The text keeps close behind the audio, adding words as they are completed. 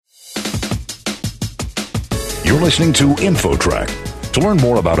You're listening to InfoTrack. To learn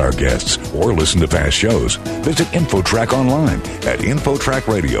more about our guests or listen to past shows, visit InfoTrack online at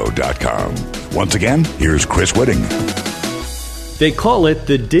InfoTrackRadio.com. Once again, here's Chris Whitting. They call it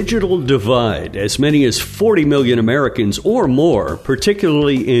the digital divide. As many as 40 million Americans or more,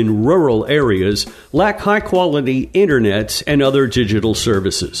 particularly in rural areas, lack high-quality internet and other digital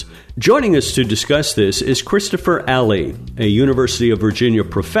services. Joining us to discuss this is Christopher Alley, a University of Virginia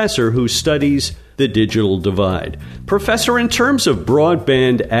professor who studies the digital divide. Professor, in terms of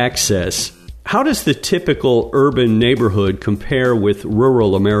broadband access, how does the typical urban neighborhood compare with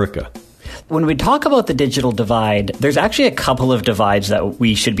rural America? When we talk about the digital divide, there's actually a couple of divides that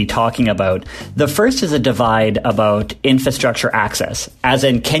we should be talking about. The first is a divide about infrastructure access, as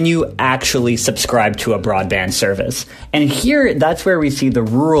in, can you actually subscribe to a broadband service? And here, that's where we see the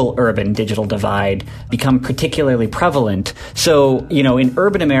rural-urban digital divide become particularly prevalent. So, in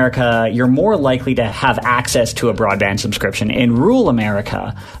urban America, you're more likely to have access to a broadband subscription. In rural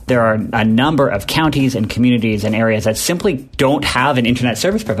America, there are a number of counties and communities and areas that simply don't have an internet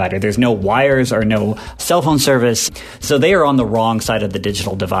service provider. There's no wires or no cell phone service. So they are on the wrong side of the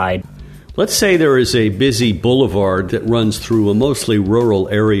digital divide. Let's say there is a busy boulevard that runs through a mostly rural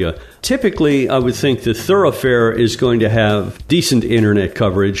area. Typically, I would think the thoroughfare is going to have decent internet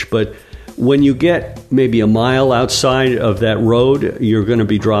coverage, but when you get maybe a mile outside of that road, you're going to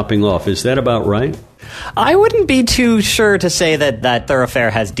be dropping off. Is that about right? I wouldn't be too sure to say that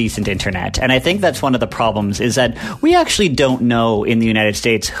thoroughfare has decent internet. And I think that's one of the problems, is that we actually don't know in the United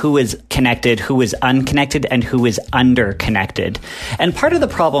States who is connected, who is unconnected, and who is underconnected. And part of the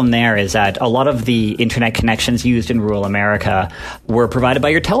problem there is that a lot of the internet connections used in rural America were provided by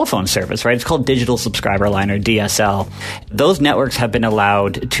your telephone service, right? It's called Digital Subscriber Line, or DSL. Those networks have been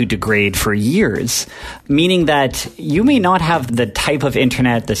allowed to degrade for years, meaning that you may not have the type of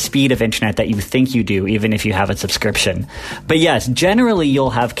internet, the speed of internet that you think you do, even if you have a subscription. But yes, generally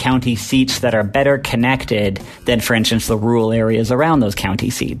you'll have county seats that are better connected than, for instance, the rural areas around those county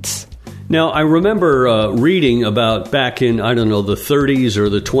seats. Now, I remember reading about back in, the 30s or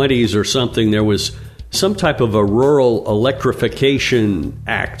the 20s or something, there was some type of a rural electrification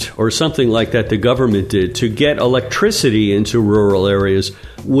act or something like that the government did to get electricity into rural areas.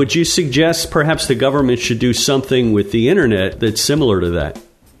 Would you suggest perhaps the government should do something with the internet that's similar to that?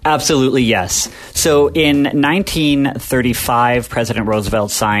 Absolutely, yes. So in 1935, President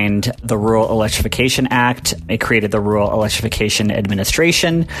Roosevelt signed the Rural Electrification Act. It created the Rural Electrification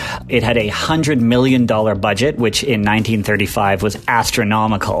Administration. It had a $100 million budget, which in 1935 was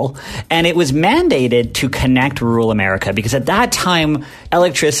astronomical. And it was mandated to connect rural America because at that time,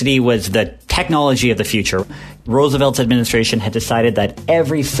 electricity was the technology of the future. Roosevelt's administration had decided that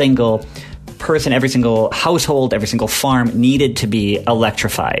every single person, every single household, every single farm needed to be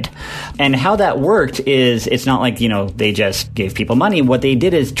electrified. And how that worked is, it's not like, they just gave people money. What they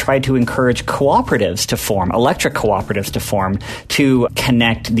did is try to encourage cooperatives to form, electric cooperatives to form, to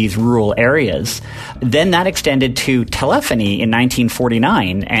connect these rural areas. Then that extended to telephony in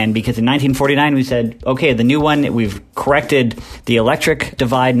 1949. And because in 1949 we said, okay, the new one, we've corrected the electric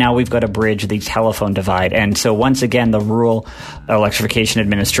divide, now we've got to bridge the telephone divide. And so once again, the Rural Electrification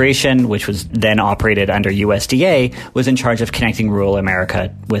Administration, which was then operated under USDA, was in charge of connecting rural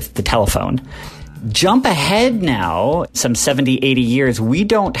America with the telephone. Jump ahead now, some 70, 80 years, we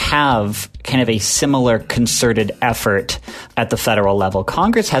don't have kind of a similar concerted effort at the federal level.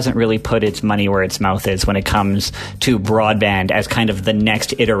 Congress hasn't really put its money where its mouth is when it comes to broadband as kind of the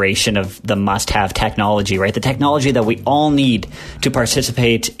next iteration of the must-have technology, right? The technology that we all need to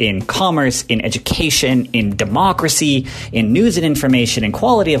participate in commerce, in education, in democracy, in news and information, and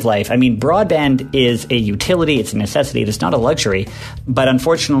quality of life. I mean, broadband is a utility, it's a necessity, it's not a luxury. But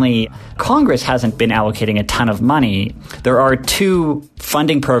unfortunately, Congress hasn't been allocating a ton of money. There are two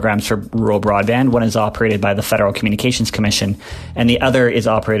funding programs for rural broadband. One is operated by the Federal Communications Commission, and the other is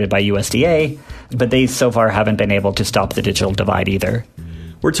operated by USDA, but they so far haven't been able to stop the digital divide either.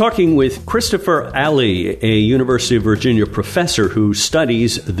 We're talking with Christopher Alley, a University of Virginia professor who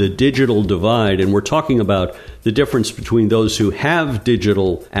studies the digital divide, and we're talking about the difference between those who have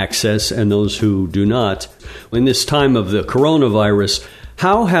digital access and those who do not. In this time of the coronavirus,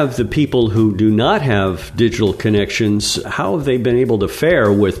 how have the people who do not have digital connections, how have they been able to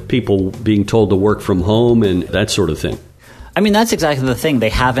fare with people being told to work from home and that sort of thing? I mean, that's exactly the thing. They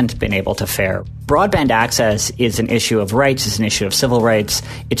haven't been able to fare. Broadband access is an issue of rights, it's an issue of civil rights,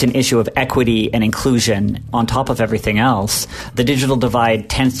 it's an issue of equity and inclusion on top of everything else. The digital divide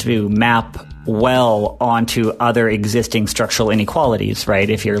tends to map well onto other existing structural inequalities, right?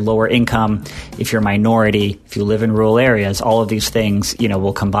 If you're lower income, if you're minority, if you live in rural areas, all of these things,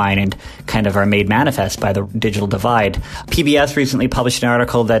 will combine and kind of are made manifest by the digital divide. PBS recently published an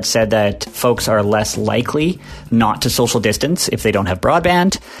article that said that folks are less likely not to social distance if they don't have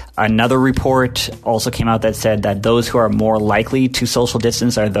broadband. Another report also came out that said that those who are more likely to social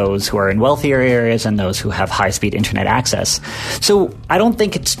distance are those who are in wealthier areas and those who have high-speed internet access. So I don't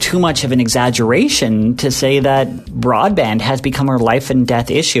think it's too much of an exaggeration to say that broadband has become a life and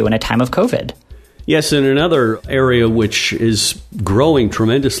death issue in a time of COVID. Yes, and another area which is growing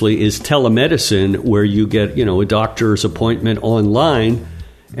tremendously is telemedicine, where you get, a doctor's appointment online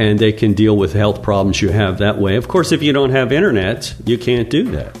and they can deal with health problems you have that way. Of course, if you don't have internet, you can't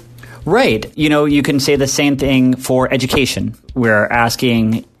do that. Right. You can say the same thing for education. We're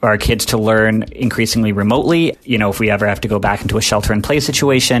asking our kids to learn increasingly remotely. If we ever have to go back into a shelter-in-place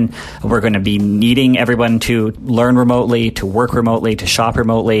situation, we're going to be needing everyone to learn remotely, to work remotely, to shop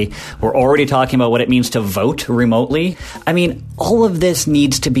remotely. We're already talking about what it means to vote remotely. All of this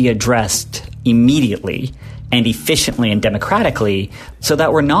needs to be addressed immediately and efficiently and democratically so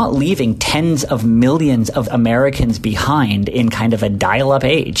that we're not leaving tens of millions of Americans behind in kind of a dial-up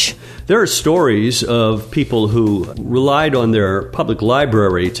age. There are stories of people who relied on their public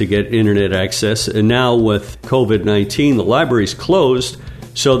library to get internet access, and now with COVID-19, the library's closed,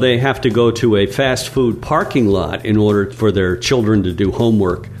 so they have to go to a fast food parking lot in order for their children to do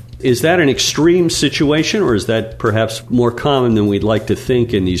homework. Is that an extreme situation, or is that perhaps more common than we'd like to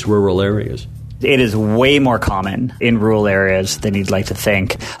think in these rural areas? It is way more common in rural areas than you'd like to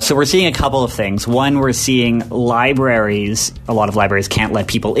think. So we're seeing a couple of things. One, we're seeing libraries, a lot of libraries can't let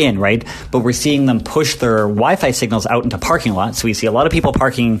people in, right? But we're seeing them push their Wi-Fi signals out into parking lots. So we see a lot of people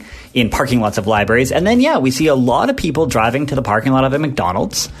parking in parking lots of libraries. And then, we see a lot of people driving to the parking lot of a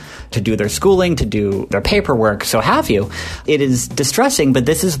McDonald's to do their schooling, to do their paperwork, so have you. It is distressing, but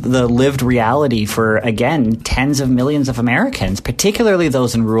this is the lived reality for, again, tens of millions of Americans, particularly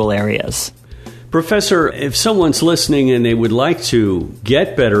those in rural areas. Professor, if someone's listening and they would like to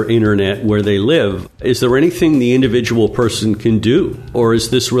get better internet where they live, is there anything the individual person can do? Or is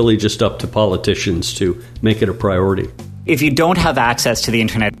this really just up to politicians to make it a priority? If you don't have access to the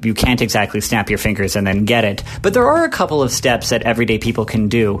internet, you can't exactly snap your fingers and then get it. But there are a couple of steps that everyday people can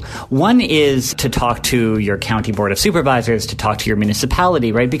do. One is to talk to your county board of supervisors, to talk to your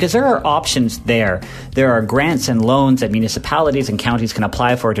municipality, right? Because there are options there. There are grants and loans that municipalities and counties can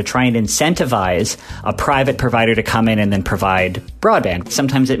apply for to try and incentivize a private provider to come in and then provide broadband.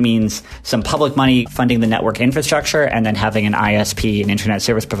 Sometimes it means some public money funding the network infrastructure and then having an ISP, an internet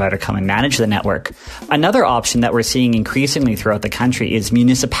service provider, come and manage the network. Another option that we're seeing increasingly throughout the country is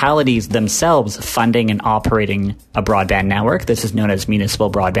municipalities themselves funding and operating a broadband network. This is known as municipal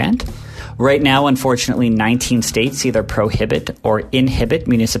broadband. Right now, unfortunately, 19 states either prohibit or inhibit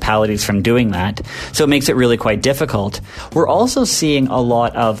municipalities from doing that. So it makes it really quite difficult. We're also seeing a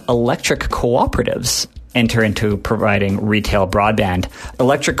lot of electric cooperatives enter into providing retail broadband.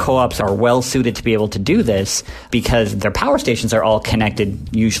 Electric co-ops are well suited to be able to do this because their power stations are all connected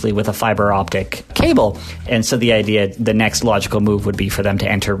usually with a fiber optic cable. And so the next logical move would be for them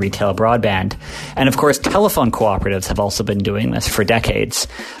to enter retail broadband. And of course, telephone cooperatives have also been doing this for decades.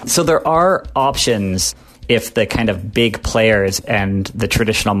 So there are options if the kind of big players and the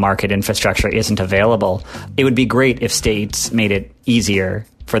traditional market infrastructure isn't available. It would be great if states made it easier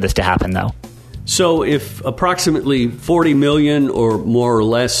for this to happen, though. So if approximately 40 million or more or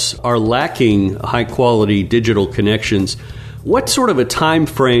less are lacking high-quality digital connections, what sort of a time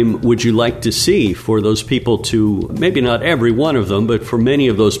frame would you like to see for those people to, maybe not every one of them, but for many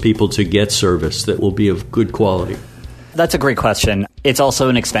of those people to get service that will be of good quality? That's a great question. It's also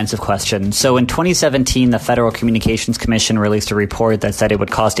an expensive question. So in 2017, the Federal Communications Commission released a report that said it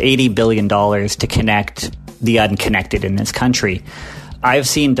would cost $80 billion to connect the unconnected in this country. I've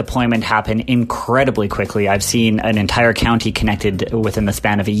seen deployment happen incredibly quickly. I've seen an entire county connected within the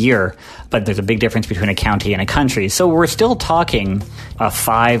span of a year, but there's a big difference between a county and a country. So we're still talking a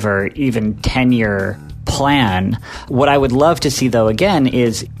 5 or even 10-year plan. What I would love to see, though, again,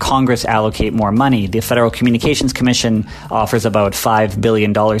 is Congress allocate more money. The Federal Communications Commission offers about $5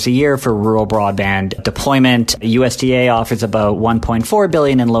 billion a year for rural broadband deployment. USDA offers about $1.4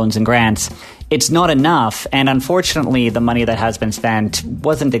 billion in loans and grants. It's not enough, and unfortunately, the money that has been spent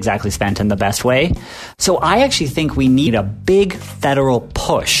wasn't exactly spent in the best way. So I actually think we need a big federal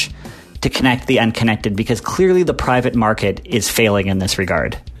push to connect the unconnected, because clearly the private market is failing in this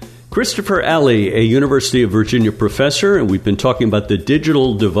regard. Christopher Alley, a University of Virginia professor, and we've been talking about the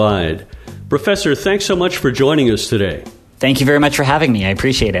digital divide. Professor, thanks so much for joining us today. Thank you very much for having me. I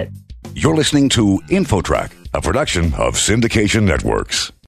appreciate it. You're listening to InfoTrack, a production of Syndication Networks.